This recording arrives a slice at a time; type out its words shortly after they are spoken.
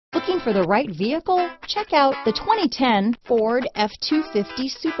Looking for the right vehicle? Check out the 2010 Ford F-250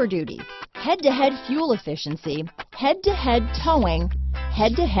 Super Duty. Head-to-head fuel efficiency, head-to-head towing,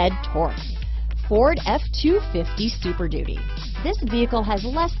 head-to-head torque. Ford F-250 Super Duty. This vehicle has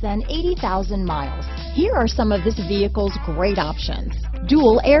less than 80,000 miles. Here are some of this vehicle's great options: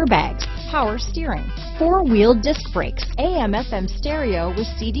 dual airbags, power steering, four-wheel disc brakes, AM/FM stereo with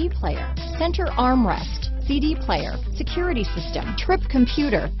CD player, center armrest, CD player, security system, trip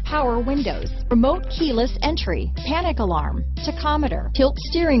computer, power windows, remote keyless entry, panic alarm, tachometer, tilt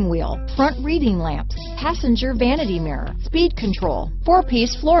steering wheel, front reading lamps, passenger vanity mirror, speed control,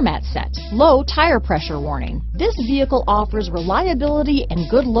 4-piece floor mat set, low tire pressure warning. This vehicle offers reliability and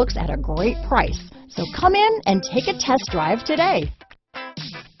good looks at a great price. So come in and take a test drive today.